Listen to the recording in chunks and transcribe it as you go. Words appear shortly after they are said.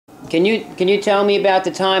Can you tell me about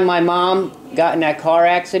the time my mom got in that car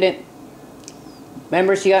accident?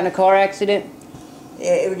 Remember she got in a car accident?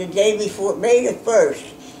 Yeah, it was the day before, May the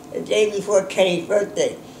 1st, the day before Kenny's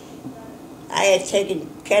birthday. I had taken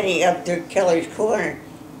Kenny up to Kelly's Corner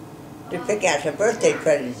to pick out some birthday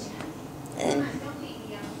presents. And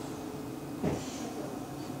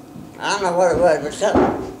I don't know what it was, but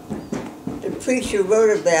something. The preacher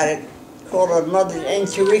wrote about it, called A Mother's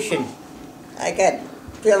Intuition. I got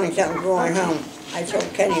feeling something going home. I told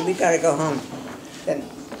Kenny, we gotta go home. Then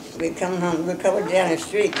we come home, we're coming down the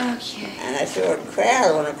street, Okay. and I saw a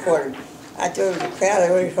crowd on the corner. I thought it was a crowd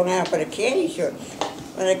that always hung out for the candy store.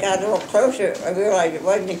 When I got a little closer, I realized it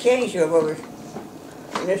wasn't the candy store, but it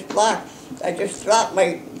was in this block. I just dropped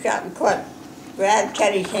my shot and caught, grabbed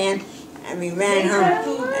Kenny's hand, and we ran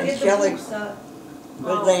home, and Shelley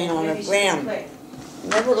was laying on the ground.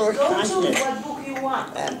 Never lost consciousness.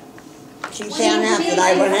 She found out that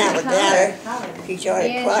I went out without her. She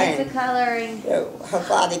started crying. She's a coloring. So her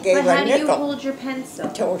father gave But her a how do you nickel. hold your pencil?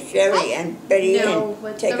 Told Sherry and Betty No, Ann,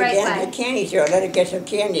 what's take the her right down way? to the candy store, let her get some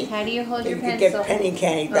candy. How do you hold So your you could pencil? get penny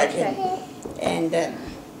candy back Okay. then. And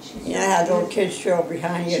you know how little kids trail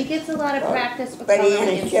behind you? She gets a lot of practice with Betty Ann coloring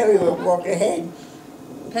and in Sherry school. would walk ahead.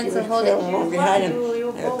 Pencil She was holding. trailing along behind him.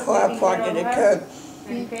 And a car parked at the curb.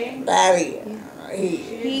 Larry,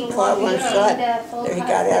 he caught one side, so he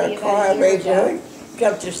got out of the car, raised the hood,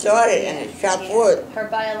 jumped to start it, and it shot forward. Her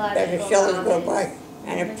As biological the shells mom go is- by,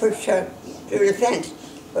 and it pushed her through the fence.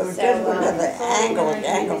 But it was just another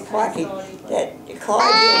angle parking, that the car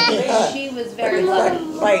didn't hit her. She was very But lucky, it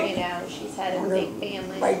was right you know. She's had a on the big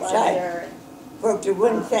family. right loves side. her, Broke the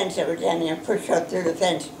wooden fence that was down there and pushed her through the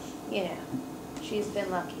fence. you know, she's been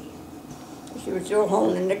lucky. She was still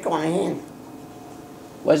holding a nickel on her hand.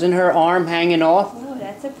 Wasn't her arm hanging off? Oh,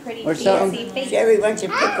 that's a pretty Or fancy something. face. Sherry went to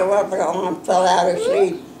pick her up, her arm fell out of her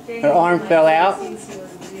sleeve. Her arm fell out?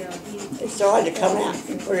 It started to come out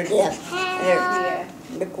and put her down. Yeah.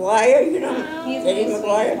 And McGuire, you know, He's Eddie my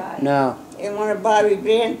McGuire, sweetheart. No. in one of Bobby's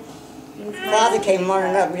band. He's my Father came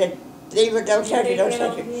running up and said, leave her, don't touch her, don't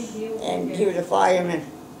touch her. And he was a fireman.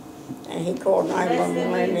 And he called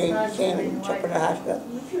 911 and they came and took her to the hospital.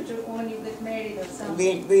 In the future, when you get married or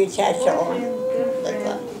something. We attached her on.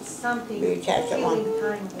 Girlfriend, it's something. We attached her on. healing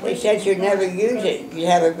time. They said you'd never use it. You'd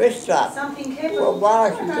have a wrist strap. Something happened. For a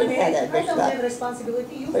while, she I'm not did have that married. I wrist don't have strap.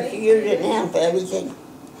 responsibility. You But she pay. uses it now for everything.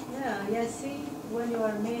 Yeah, see, when you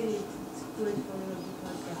are married, it's good for you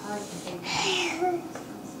because the heart can take.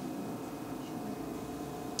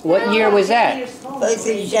 What year was that? First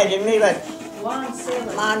thing she said to me was,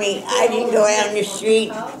 Mommy, I didn't go out in the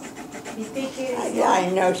street. I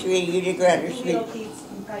know, sweetie, you didn't go out in the street.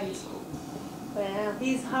 Wow.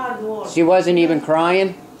 He's hard work. She wasn't even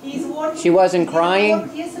crying? He's working. She wasn't He didn't crying?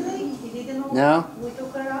 work yesterday. He didn't work. No? We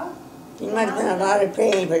took her out. She must have been in a lot of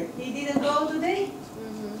pain, but He didn't go today.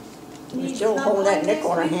 we He's still not hold that going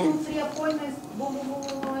nickel in her next week, hand. 2-3 appointments, boom, boom, boom,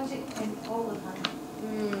 boom, boom, and all the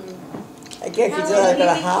time. I guess she How thought I long was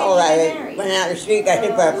gonna have you been howl at it. married? Went out the street, got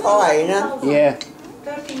hit by a car, you know? Yeah.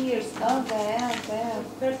 13 years. Oh, wow.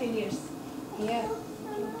 13 years. Yeah.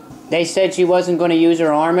 They said she wasn't going to use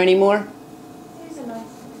her arm anymore? He's a nice.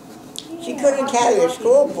 She couldn't carry a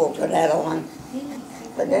school book for that long.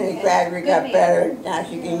 But then he gradually got better, now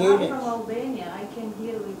she can use I'm it. from Albania. I can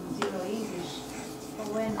hear with zero English. But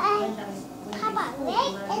when I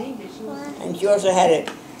learned English, it was. And she also had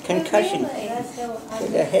a concussion, That's how so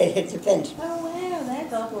the head hit the fence. Oh, wow,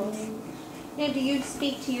 that's cool. Now, do you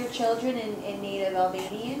speak to your children in native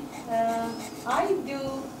Albanian? I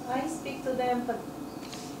do. I speak to them, but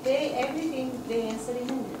everything they answer in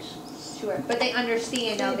English. Sure. But they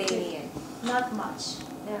understand Albanian? Not much.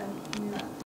 No.